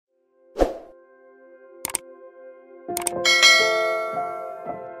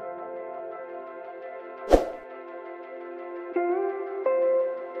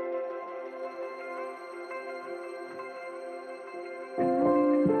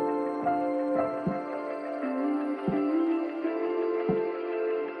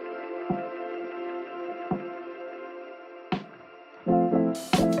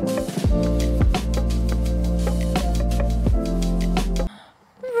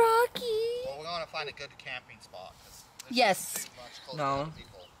Find a good camping spot. Yes. No.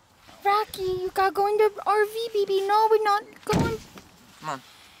 Rocky, you gotta go into RV, baby. No, we're not going. Come on.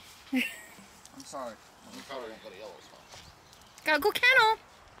 I'm sorry. We probably won't go to Yellowstone. Gotta go kennel.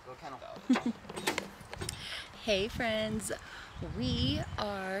 Go kennel. Hey friends, we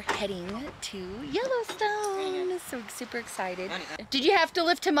are heading to Yellowstone. So super excited. Did you have to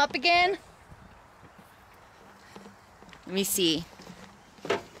lift him up again? Let me see.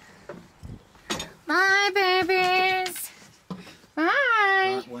 Bye, babies.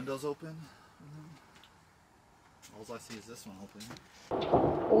 Bye. Windows open. All I see is this one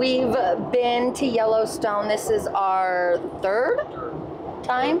open. We've been to Yellowstone. This is our third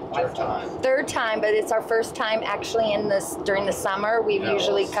time? Third time, but it's our first time actually in this during the summer. We've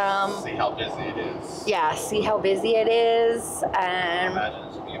usually come. See how busy it is. Yeah, see how busy it is. I imagine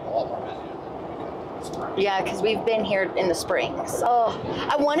it's going to be a lot more busier than this time. Yeah, because we've been here in the spring. So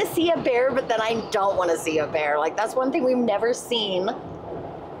I want to see a bear, but then I don't want to see a bear. Like, that's one thing we've never seen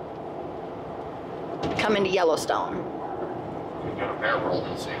coming to Yellowstone. You can go to Bear World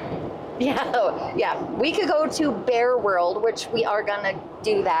and see them. Yeah, we could go to Bear World, which we are gonna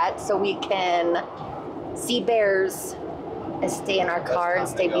do that, so we can see bears and stay in our car and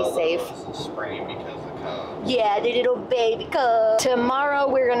stay be safe. Spring because of the cubs. Yeah, the little baby cubs. Tomorrow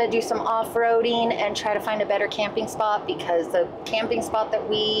we're gonna do some off-roading and try to find a better camping spot because the camping spot that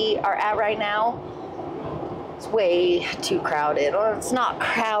we are at right now is way too crowded. Or it's not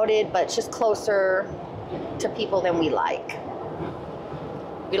crowded, but it's just closer to people than we like.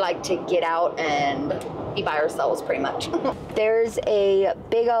 We like to get out and be by ourselves pretty much. There's a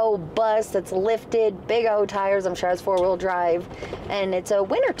big old bus that's lifted, big old tires, I'm sure it's 4-wheel drive, and it's a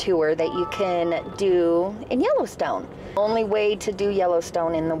winter tour that you can do in Yellowstone. Only way to do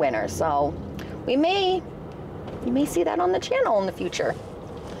Yellowstone in the winter, so you may see that on the channel in the future.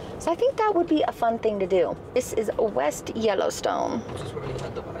 So I think that would be a fun thing to do. This is West Yellowstone. This is where we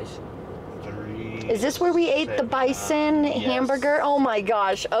had the bison. Is this where we ate the bison hamburger? Oh my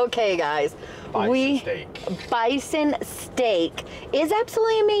gosh. Okay, guys. Bison steak is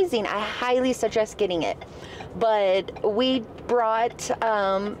absolutely amazing. I highly suggest getting it. But we brought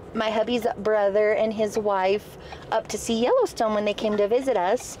my hubby's brother and his wife up to see Yellowstone when they came to visit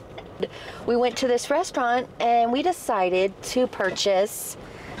us. We went to this restaurant and we decided to purchase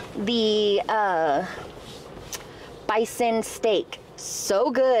the bison steak. So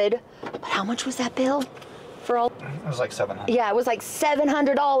good. But how much was that bill for all? It was like $700. Yeah, it was like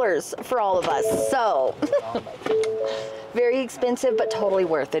 $700 for all of us. So very expensive, but totally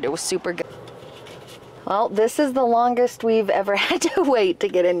worth it. It was super good. Well, this is the longest we've ever had to wait to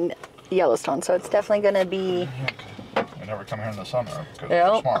get in Yellowstone, so it's definitely going to be. We never come here in the summer because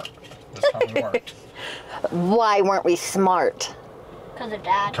we're smart. This time we weren't. Why weren't we smart? Because of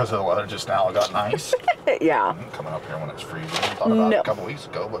Dad. Because of the weather just now got nice. Yeah. I'm coming up here when it's freezing. I thought about it a couple weeks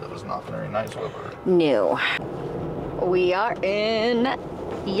ago, but it was not very nice weather. No. We are in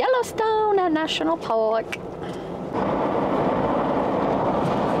Yellowstone National Park.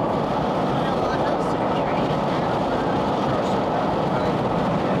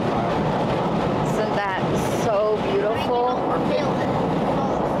 Isn't that so beautiful?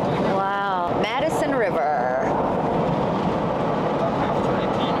 Wow. Madison River.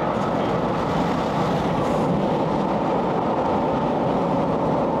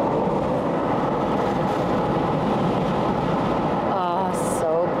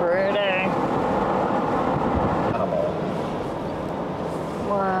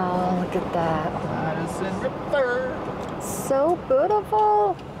 Look at that. Madison River. So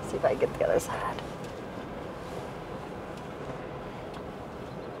beautiful. Let's see if I can get the other side.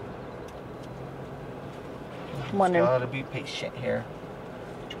 You gotta be patient here.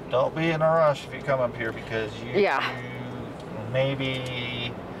 Don't be in a rush if you come up here because you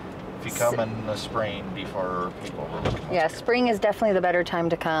maybe if you come in the spring before people really come. Yeah, spring is definitely the better time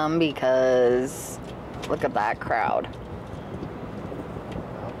to come because look at that crowd.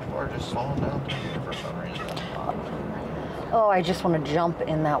 Or just slowing down for some reason. Oh, I just want to jump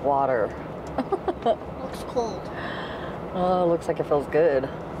in that water. Looks cold. Oh, looks like it feels good.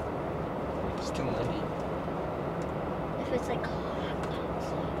 It's too windy. If it's like hot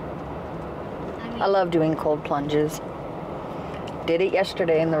outside. I mean, I love doing cold plunges. Did it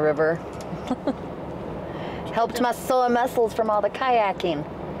yesterday in the river. Helped my sore muscles from all the kayaking.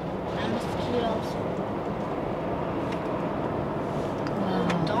 And mosquitoes.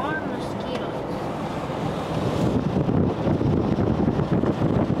 Oh, darn mosquitoes.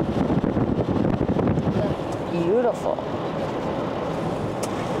 Beautiful.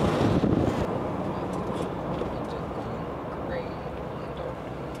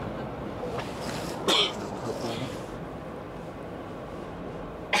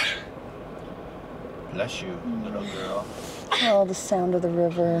 Bless you, little girl. Oh, the sound of the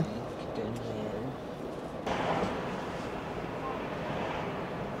river.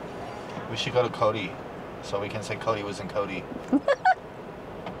 We should go to Cody, so we can say Cody was in Cody.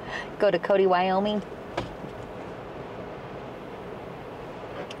 Go to Cody, Wyoming.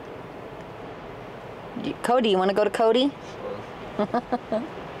 Cody, you want to go to Cody? Holy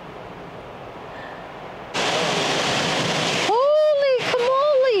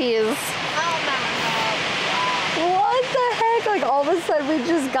camolies! Oh my God. What the heck? Like all of a sudden we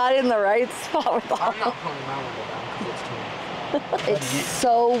just got in the right spot with all. I'm not pulling my window down because it's too much. It's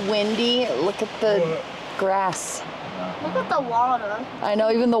so windy. Look at the grass. Look at the water. I know,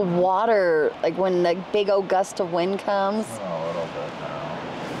 even the water, like when the big old gust of wind comes. Oh, a little bit now.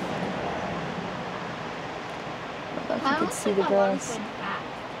 I don't know if you can see the grass.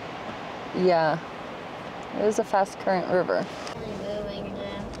 Yeah, it is a fast current river. Moving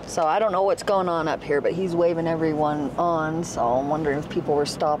again. So I don't know what's going on up here, but he's waving everyone on, so I'm wondering if people were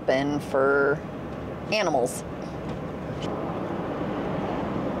stopping for animals.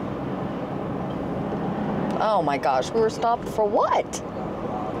 Oh my gosh, we were stopped for what?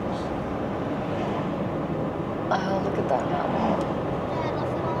 Oh, look at that mountain. Dad,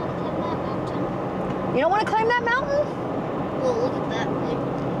 let's not climb that mountain. You don't want to climb that mountain? Well, look at that big.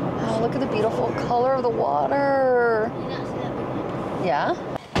 Oh, look at the beautiful color of the water. You not see that big one? Yeah?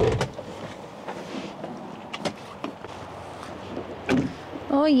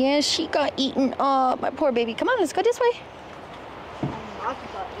 Oh yeah, she got eaten up. My poor baby. Come on, let's go this way. Rocky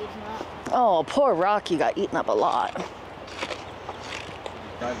got eaten up. Oh, poor Rocky got eaten up a lot.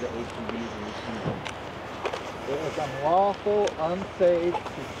 Drive the ATVs. It is unlawful, unsafe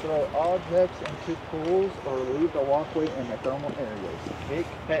to throw objects into pools or leave the walkway in the thermal areas. Take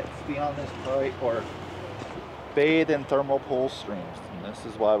pets beyond this point or bathe in thermal pool streams. And this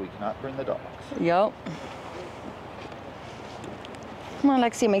is why we cannot bring the dogs. Yep. Come on,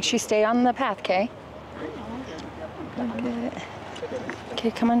 Lexi, make sure you stay on the path, okay? Good.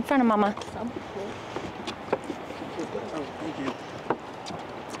 Okay, come in front of Mama.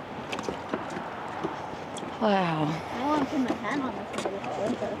 Wow. I want to put my hand on this one.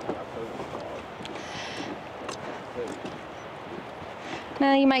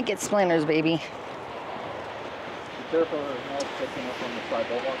 No, you might get splinters, baby. Be careful of the nails picking up on the side.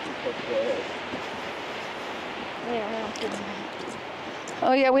 Don't walk too close to the edge. Yeah, I don't put my hand.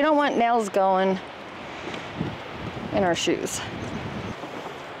 Oh yeah, we don't want nails going in our shoes.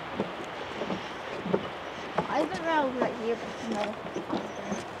 I've been around right here, but no.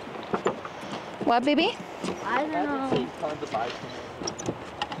 What, baby? I don't know. Tons of bison.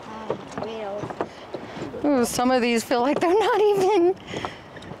 Whales. Ooh, some of these feel like they're not even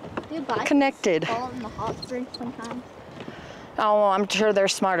Do bisons connected. fall in the hot springs sometimes? Oh, I'm sure they're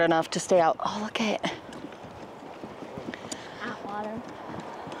smart enough to stay out. Oh, look at it. Hot water.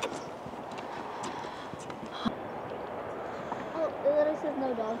 Oh, it literally says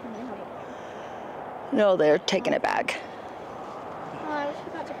no dogs when they have it. No, they're taking it back. Oh, I just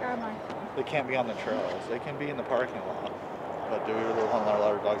forgot to grab my phone. They can't be on the trails. They can be in the parking lot. But do we really want to let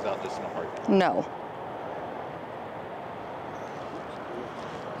our dogs out just in the parking lot? No.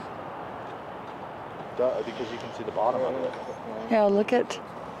 Duh, because you can see the bottom of it. Yeah, look at.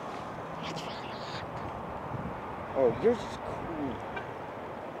 It's really hot. Oh, yours is cool.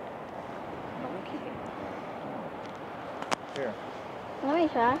 Here. Let me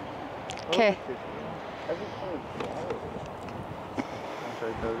try. Okay.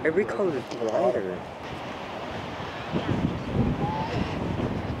 Every color is lighter.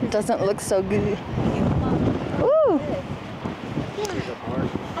 It doesn't look so good. Ooh.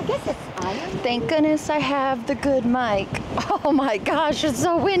 I guess it's iron. Thank goodness I have the good mic. Oh my gosh, it's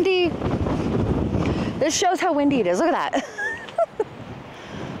so windy. This shows how windy it is. Look at that.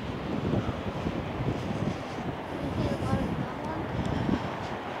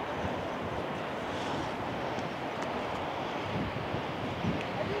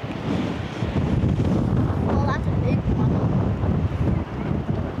 Well, that's a big one.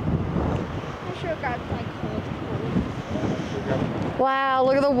 I'm sure grabs like cold. Wow,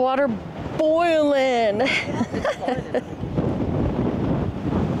 look at the water boiling. That's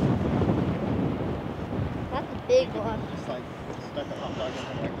a big one. Just like stuck a hot dog in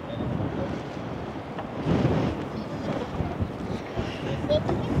there like a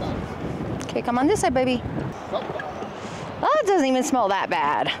minute. Okay, come on this side, baby. Oh, it doesn't even smell that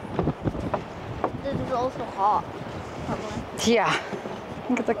bad. This is also hot. Probably. Yeah.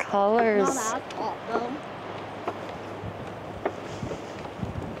 Look at the colors. Not as hot though.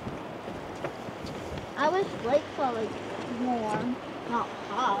 I wish Lake felt like warm, not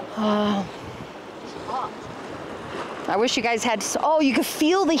hot. Oh, It's hot. I wish you guys had. Oh, you could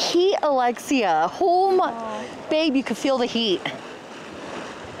feel the heat, Alexia. Oh my, babe, you could feel the heat. Oh,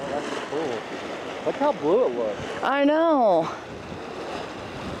 that's cool. Look how blue it looks. I know.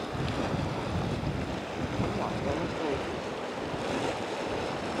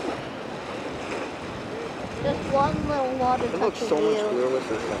 Just one little water It looks touch so of much you. clearer with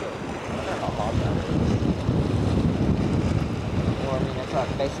this one. How hot that is. Well, I mean, it's not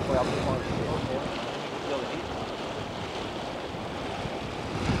basically up to one.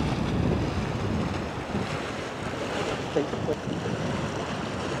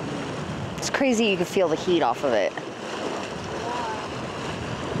 It's crazy you could feel the heat off of it.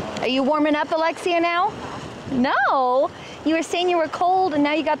 Are you warming up, Alexia, now? No. You were saying you were cold and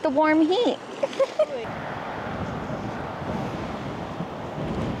now you got the warm heat.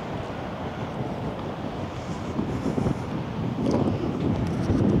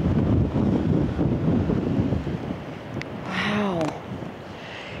 Wow.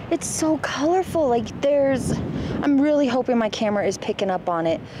 It's so colorful. Like I'm really hoping my camera is picking up on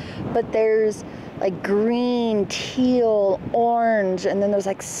it, but there's like green, teal, orange, and then there's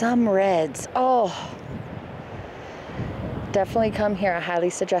like some reds. Oh, definitely come here. I highly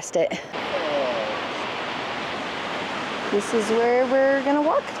suggest it. This is where we're gonna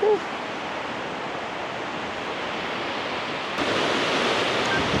walk through.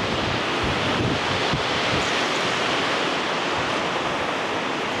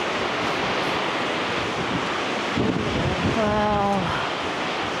 Wow.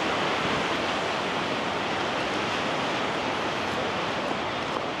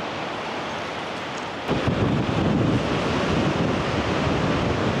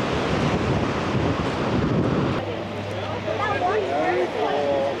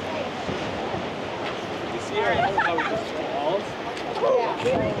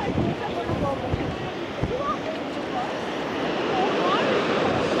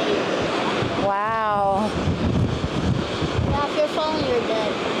 Wow. Yeah, if you're falling, you're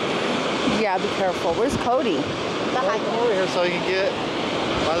dead. Yeah, be careful. Where's Cody? Behind Come you. over here so you can get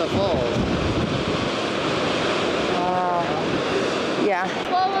by the falls. Yeah.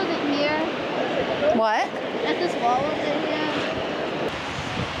 What was it here? What? At this wall was it here?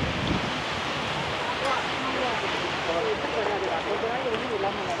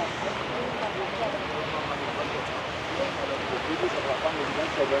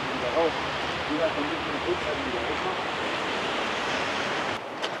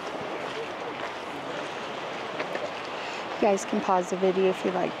 You guys can pause the video if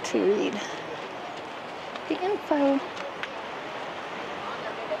you'd like to read the info.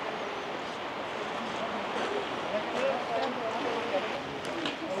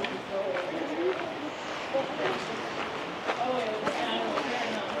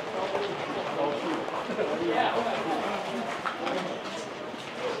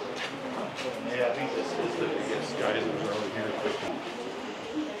 Yeah, I think this is the biggest guys that are over here.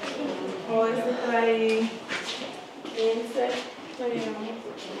 Hoy se trae ese,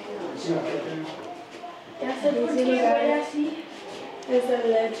 ya sé por qué huele así. Es el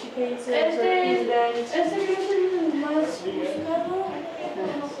leche que hice. Ese es el más buscado.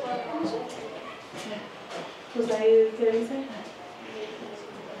 Pues ahí, ¿qué dice?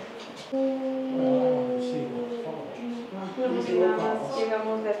 Pues nada más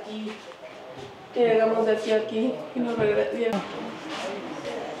llegamos de aquí. Llegamos de aquí a aquí y nos regresamos.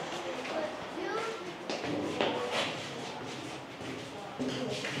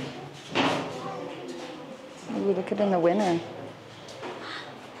 Ooh, look at in the winter.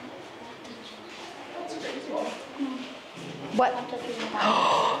 What?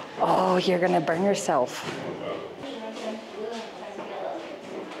 Oh, you're gonna burn yourself.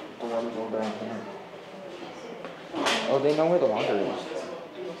 Oh, they know where the water is.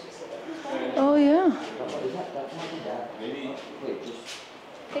 Oh yeah.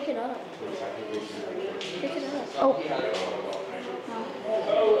 Pick it up. Pick it up. Oh.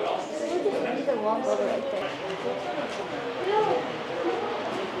 You can walk over right there.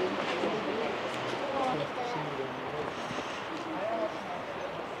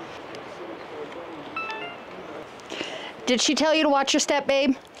 Did she tell you to watch your step,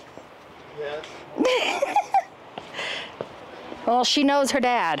 babe? Yes. Well, she knows her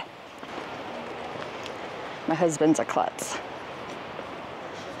dad. My husband's a klutz.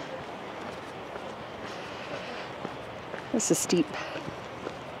 This is steep.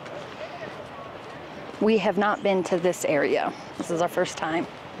 We have not been to this area. This is our first time.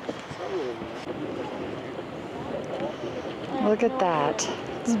 Look at that.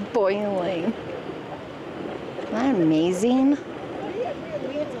 It's boiling. Isn't that amazing?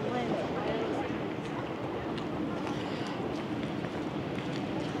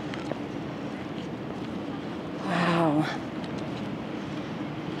 Wow.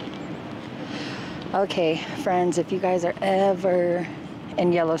 Okay, friends, if you guys are ever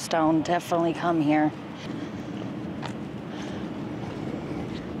in Yellowstone, definitely come here.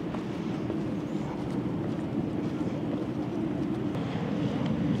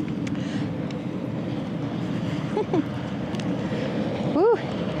 Woo.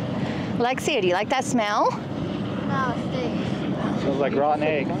 Lexia, do you like that smell? No, it stinks. Smells like rotten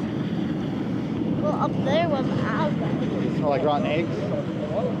egg. Well, up there was algae. Smell like rotten eggs?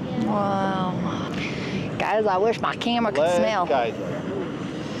 Wow. Guys, I wish my camera could smell. Geyser.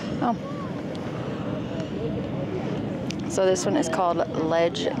 Oh. So this one is called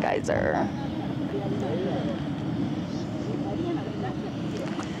Ledge Geyser.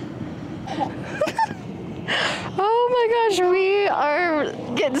 Oh my gosh, we are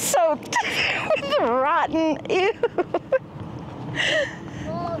getting soaked with rotten, ew.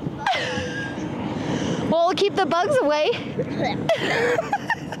 Well, we'll keep the bugs away.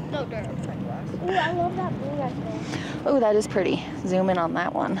 No dirt. Ooh, I love that blue right there. Oh, that is pretty. Zoom in on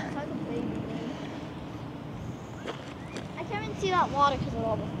that one. It's like a baby blue. I can't even see that water because of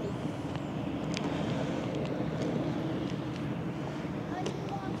all the food.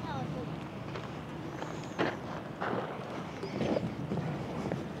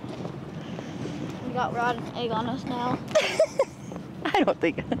 We got rotten egg on us now. I don't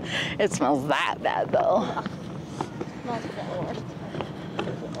think it smells that bad though. Smells the worst.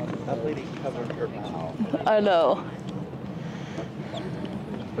 That lady covered her mouth. I know.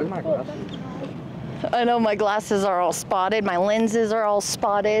 Where's my glasses? I know my glasses are all spotted. My lenses are all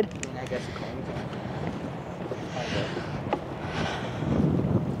spotted. I mean, I guess it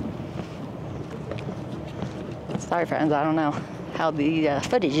comes. Sorry, friends. I don't know how the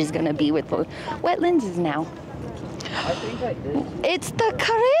footage is going to be with the wet lenses now. I think I did. It's the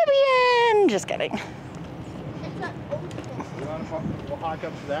Caribbean! Just kidding. It's an ocean. You want to walk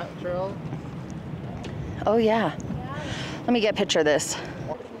up to that trail? Oh, yeah. Let me get a picture of this.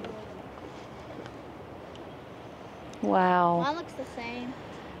 Wow. Mine looks the same.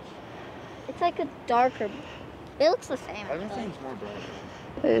 It's like a darker. It looks the same. actually. Everything's more bright.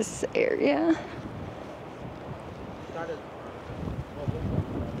 This area.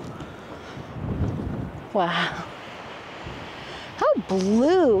 Wow. How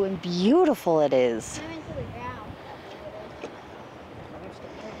blue and beautiful it is. I'm into the ground.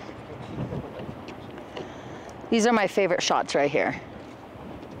 These are my favorite shots right here.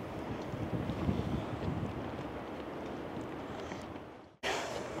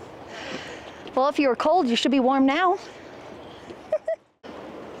 Well, if you were cold, you should be warm now.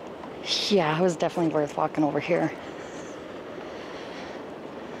 Yeah, it was definitely worth walking over here.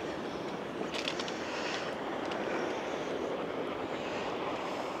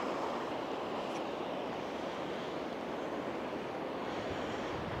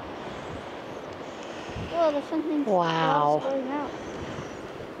 Oh, there's something. Wow. Going out.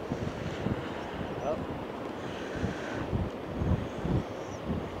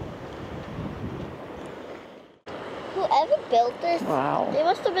 Whoever built this, Wow. they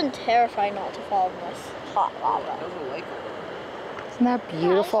must have been terrified not to fall in this hot lava. There's a lake. Isn't that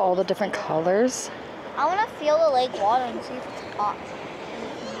beautiful? All the different colors. I want to feel the lake water and see if it's hot.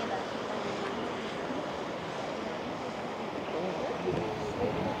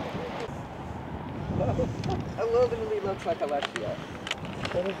 It literally looks like Alexia.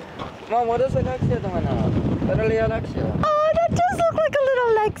 Mom, what is Alexia doing now? Literally Alexia. Oh, that does look like a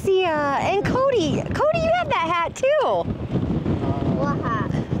little Lexia. And Cody. Cody, you have that hat too. What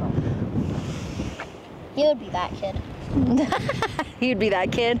hat? He would be that kid. You'd be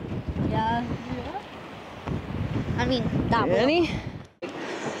that kid. Yeah. I mean, that one. Really?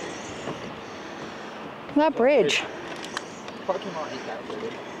 That bridge. Parking lot ain't that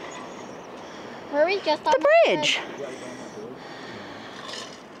big. Were we just on The bridge.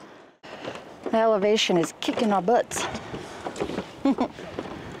 The elevation is kicking our butts.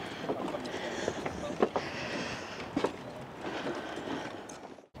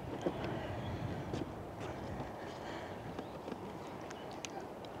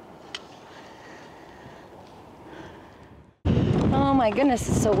 my goodness,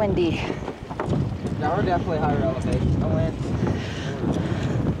 it's so windy. Now we're definitely higher elevation. No wind.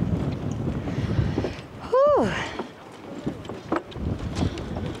 Whew.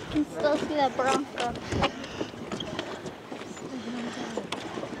 You can still see that brown stuff.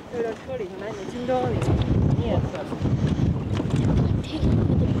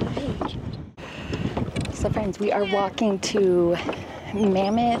 So friends, we are walking to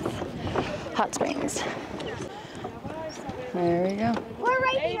Mammoth Hot Springs. There we go. We're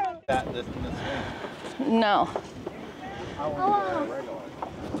right here. No.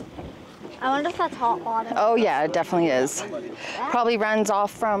 I wonder if that's hot water. Oh yeah, it definitely is. Probably runs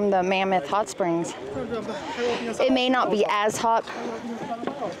off from the Mammoth Hot Springs. It may not be as hot.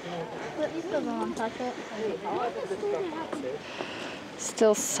 But you still don't want to touch it.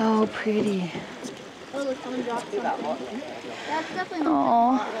 Still so pretty. Oh, look, someone dropped something. That's definitely not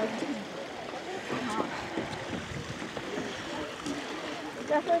Aw. hot.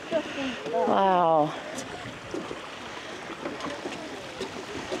 Definitely still stinks though. Wow.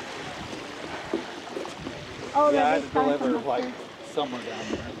 Oh, Yeah, I had there's to a sign deliver from like upstairs. somewhere down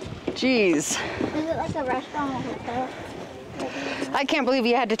there. Jeez. Is it like a restaurant or hotel? I can't believe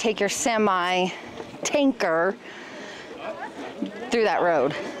you had to take your semi tanker through that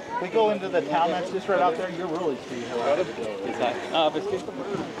road. We go into the town that's just right out there. You'll really see how it goes. Is that?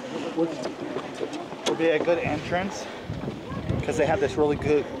 Would be a good entrance because they have this really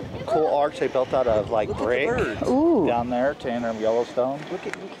good, cool arch they built out of like brick Ooh. down there to enter Yellowstone. You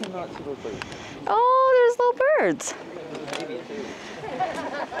cannot see those birds. Oh, there's little birds.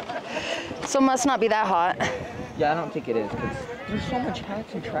 So must not be that hot. Yeah, I don't think it is because there's so much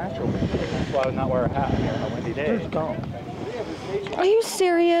hats and trash over there. That's why I would not wear a hat here on a windy day. There's gum. Are you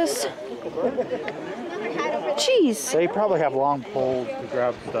serious? Jeez. They probably have long poles to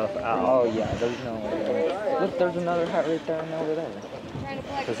grab stuff out. Oh yeah, there's no way. Look, there's another hat right there and over there.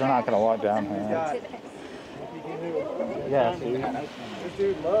 Because they're not going to walk down here. Yeah, see? This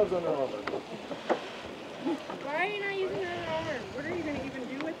dude loves Under Armour. Why are you not using Under Armour? What are you going to even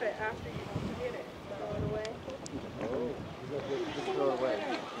do with it after you get it? Throw it away? Oh, just throw it away.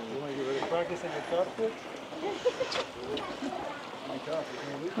 You want to get ready to practice in your cup switch?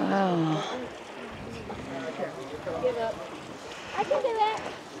 Wow. Give up. I can do that.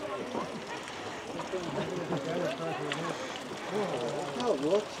 Oh,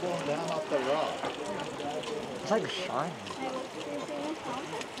 look, going down off the rock. It's like shiny.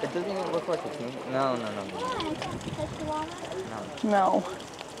 It doesn't even look like a team. No. Touch the water. No.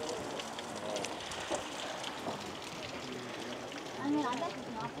 I mean, I bet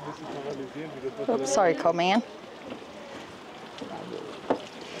it's not. Oops, sorry, co-man.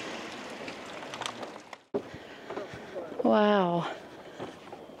 Wow.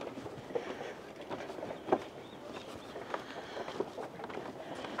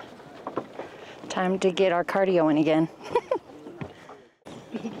 Time to get our cardio in again.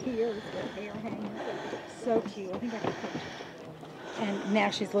 So cute. I think I can put it. And now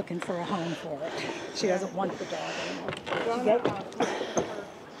she's looking for a home for it. She doesn't want the dog anymore.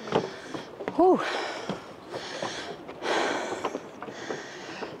 Whew.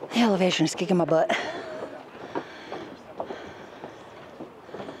 The elevation is kicking my butt.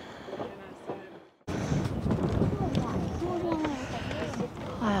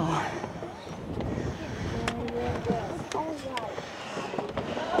 Wow.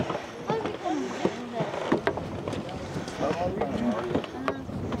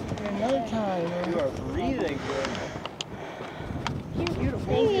 Another time. You are breathing good.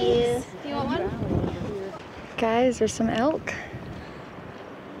 Thank you. Do you want one? Guys, there's some elk.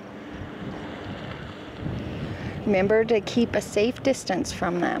 Remember to keep a safe distance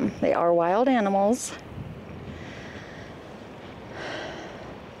from them. They are wild animals.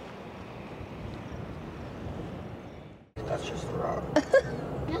 That's just a rock.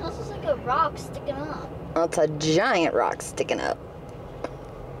 Yeah, this is like a rock sticking up. That's a giant rock sticking up.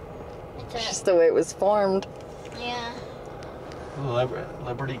 It's It's just the way it was formed. yeah.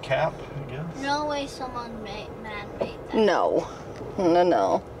 Liberty Cap, I guess. No way someone man-made that. No.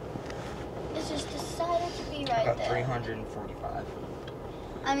 No. It's just decided to be I right got there. 345.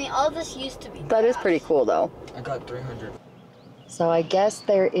 I mean, all this used to be That is grass. pretty cool though. I got 300. So I guess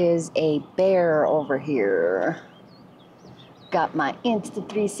there is a bear over here. Got my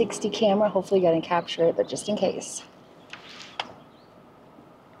Insta360 camera. Hopefully I can capture it, but just in case.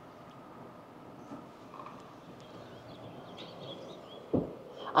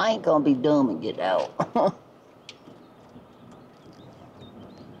 I ain't gonna be dumb and get out.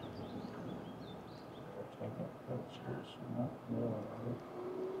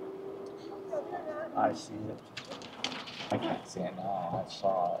 I see it. I can't see it now. I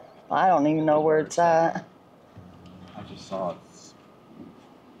saw it. I don't even know where it's at. I just saw it.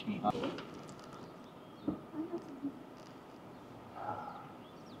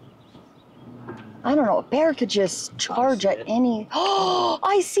 I don't know. A bear could just charge at any. Oh,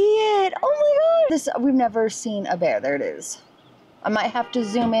 I see it. Oh my God. This, we've never seen a bear. There it is. I might have to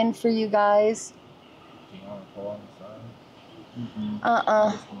zoom in for you guys. Do you want to pull on the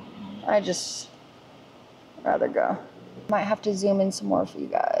side? I just rather go. Might have to zoom in some more for you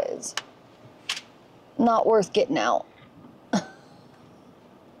guys. Not worth getting out.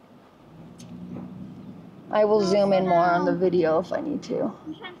 I will zoom in more on the video if I need to.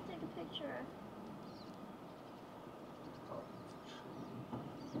 I'm trying to take a picture.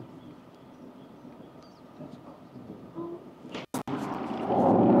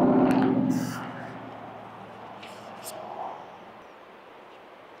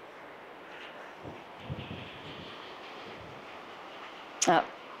 Oh,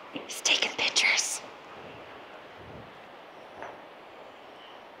 he's taking pictures.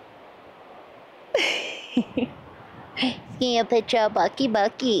 See a picture of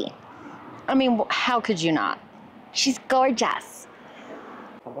Bucky. I mean, how could you not? She's gorgeous.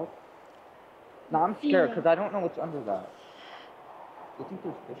 Hello? No, I'm scared because I don't know what's under that. Do you think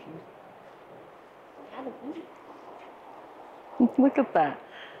there's fishes? Look at that.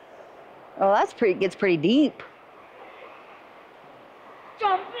 Oh, that's pretty. Gets pretty deep.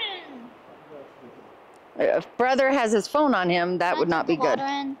 Jump in! If brother has his phone on him, that would not be good.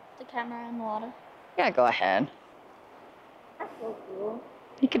 The camera in the water. Yeah, go ahead. That's so cool.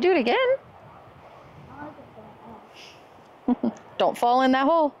 You could do it again. I like it. Don't fall in that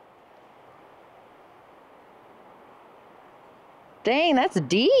hole. Dang, that's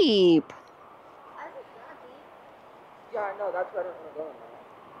deep. I think that deep. Yeah, I know. That's why I don't want to go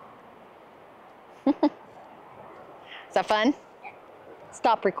in there. Is that fun?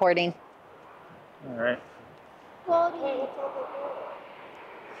 Stop recording. All right. Floating.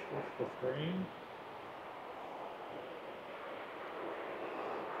 The screen.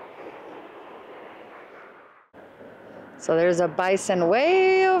 So there's a bison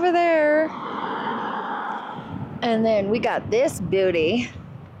way over there. And then we got this beauty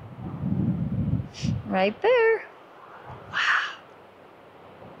right there. Wow.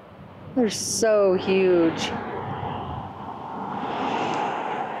 They're so huge.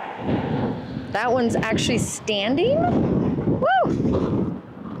 That one's actually standing. Woo!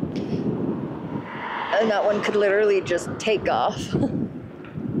 And that one could literally just take off.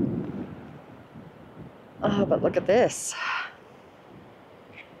 Oh, but look at this.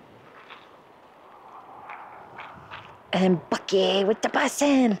 And Bucky with the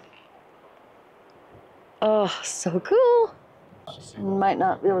bison. Oh, so cool. Might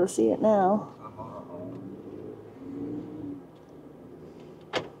not be able to see it now.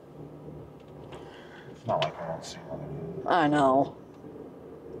 It's not like I don't see one. I know.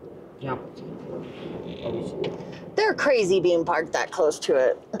 Yeah. They're crazy being parked that close to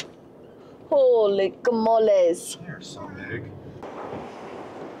it. Holy camoles. They're so big.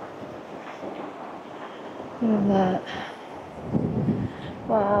 Look at that.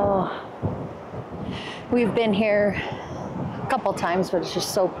 Wow. We've been here a couple times, but it's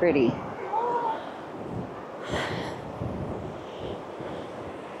just so pretty.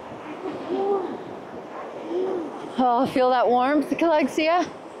 Oh, feel that warmth, Alexia?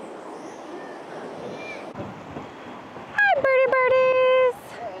 Hi, birdie birdies.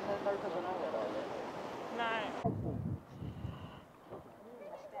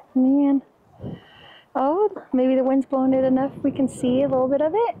 Man. Oh, maybe the wind's blowing it enough we can see a little bit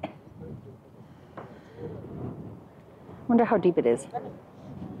of it. Wonder how deep it is.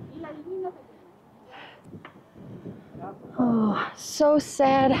 Oh, so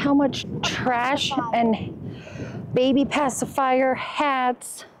sad how much trash and baby pacifier,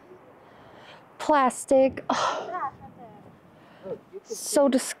 hats, plastic. Oh, so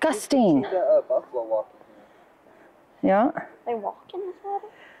disgusting. Buffalo walking here. Yeah. They walk in this water?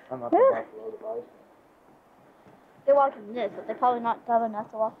 I'm not Yeah. the buffalo, the bison. They walk in this, but they're probably not dumb enough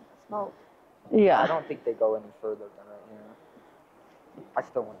to walk in the smoke. I Yeah. don't think they go any further than right here. I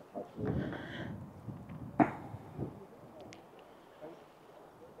still want to touch it.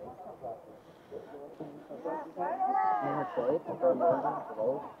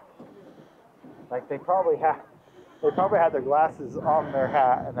 Like they probably had their glasses on their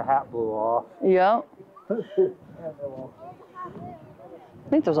hat and the hat blew off. Yeah. I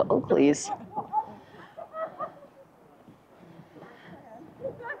think those are Oakleys.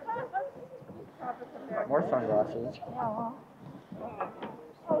 More sunglasses. Yeah, well.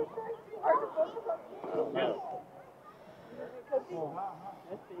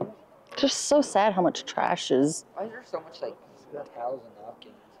 Just so sad how much trash is. Why is there so much like towels and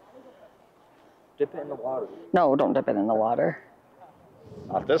napkins? Dip it in the water. No, don't dip it in the water.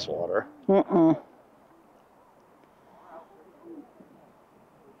 Not this water. Mm-mm.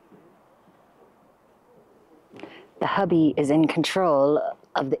 The hubby is in control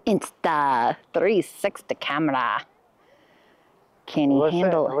of the Insta 360 camera. Can he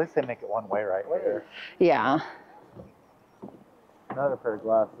handle At least they make it one way right here. Yeah. Another pair of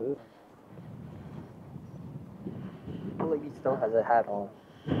glasses. The lady still has a hat on.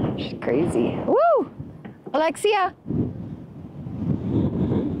 She's crazy. Woo! Alexia!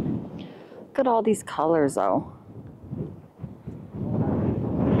 Look at all these colors, though.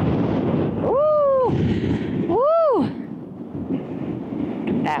 Woo! Woo!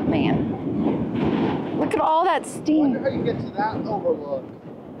 Look at that, man. Look at all that I steam. wonder how you get to that overlook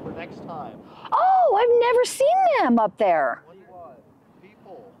for next time. Oh, I've never seen them up there. What?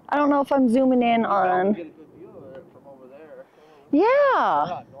 People. I don't know if I'm zooming in on. Get a good view of it from over there. Yeah. I'm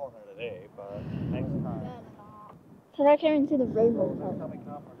not going there today, but next time. Cause I can't even see the rainbow. Next time we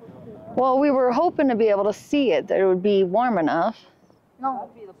come, we're doing that. Well, we were hoping to be able to see it, that it would be warm enough. No,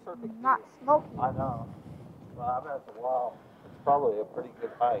 That'd be the perfect not view. smoky. I know. Well, I bet it's a while. It's probably a pretty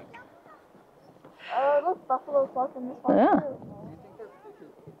good hike. Look, buffalo fuck in this one Yeah. too.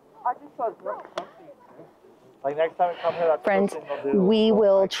 I just saw something. Like next time we come here, that's Friends, the first thing they'll do. we Go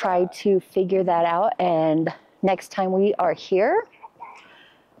will like try that. to figure that out, and next time we are here,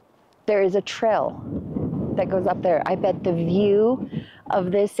 there is a trail that goes up there. I bet the view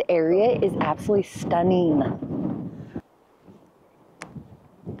of this area is absolutely stunning.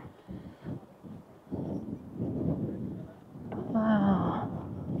 Wow.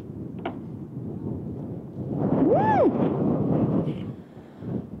 Woo!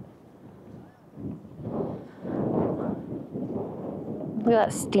 Look at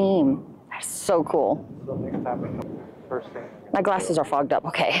that steam. That's so cool. So next time we come, first thing. My glasses are fogged up.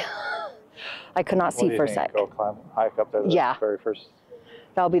 Okay. I could not What do see you for a think? sec. Go climb, hike up there. The Yeah. Very first.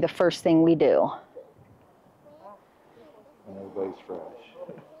 That'll be the first thing we do. And everybody's fresh.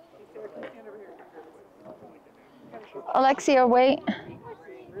 Alexia, wait. I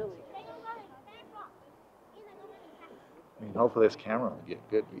mean, hopefully this camera will get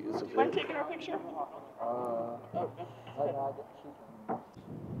good views of it. Taking our picture?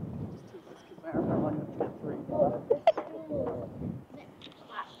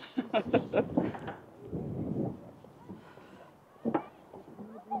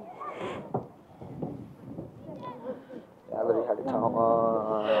 I already had to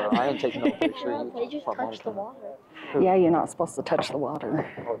tell I ain't taking no picture. They just touched the water. Yeah, you're not supposed to touch the water.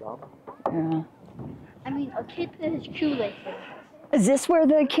 Hold on. Yeah. I mean, a kid put his shoelace in. Is this where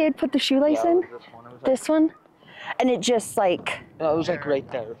the kid put the shoelace in? This one. It was like, This one? And it just like, no, it was like right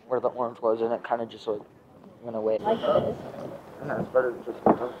there where the orange was, and it kind of just like went away. Like this. Yeah, it's better to just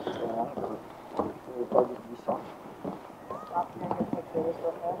go along.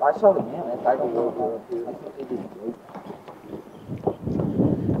 I saw the mammoth. I didn't go to it. I think they did great.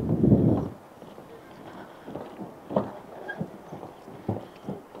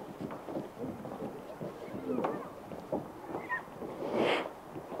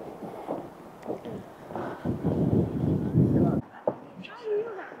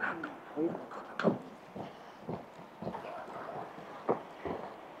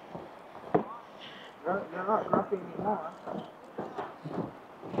 They're not grumpy anymore.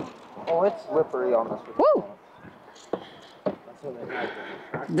 Oh, it's slippery on this. woo! That's what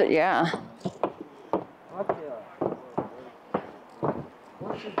they have. Yeah.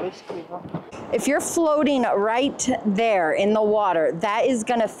 If you're floating right there in the water, that is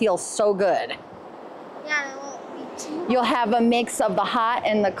gonna feel so good. Yeah, it won't be too. You'll have a mix of the hot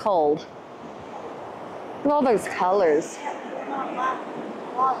and the cold. Look at all those colors.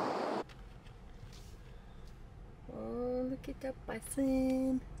 Oh, look at that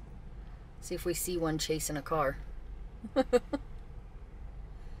bison. See if we see one chasing a car.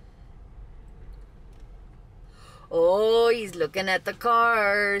 Oh, he's looking at the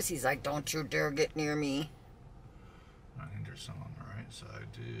cars. He's like, don't you dare get near me. I think there's some on the right side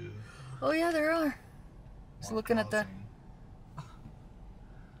too. Oh yeah, there are. He's looking at the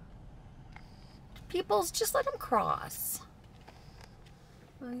people's, just let him cross.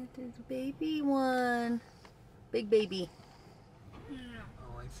 Oh, there's a baby one. Big baby. Oh,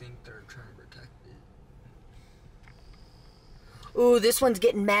 I think they're trying to protect it. Ooh, this one's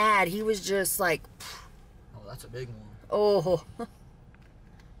getting mad. He was just like, Oh, that's a big one. oh.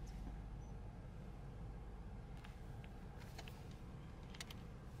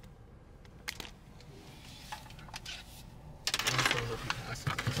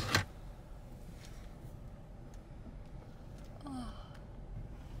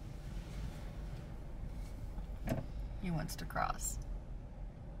 He wants to cross.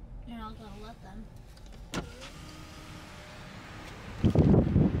 You're not gonna let them.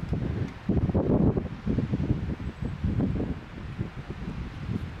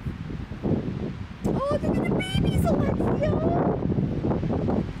 Oh, look at the babies, Alexia!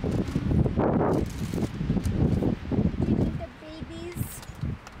 The babies.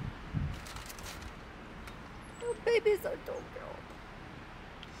 Oh, babies are so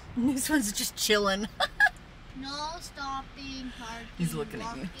cute. This one's just chilling. No stopping, parking, He's looking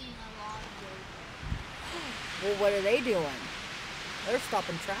at you. walking along the Well, what are they doing? They're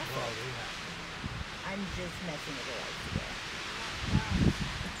stopping traffic. I'm just messing with Alexia.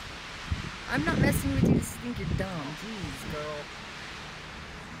 I'm not messing with you, just think you're dumb. Jeez, girl.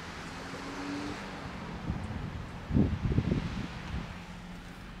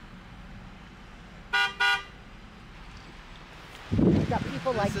 We got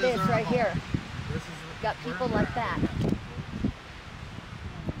people like this right here. Got people like that.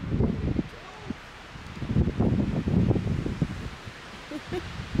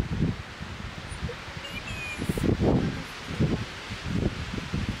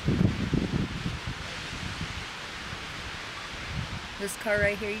 This car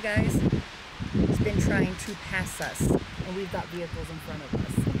right here, you guys, has been trying to pass us, and we've got vehicles in front of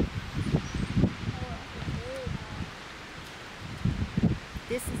us.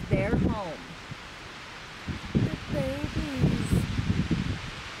 This is their home. The babies.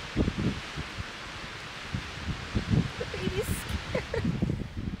 The baby's scared.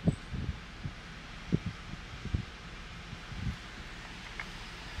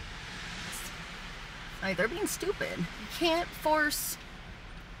 Like, they're being stupid. You can't force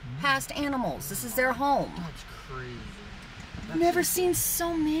past animals. This is their home. That's crazy. I've never seen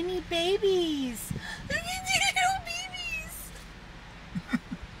so many babies. Look at these little babies.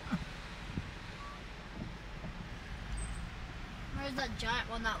 Where's that giant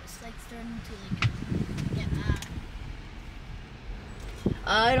one that was like starting to like get mad?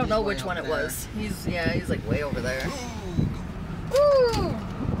 I don't know way which one up it there. was. He's like way over there. Ooh.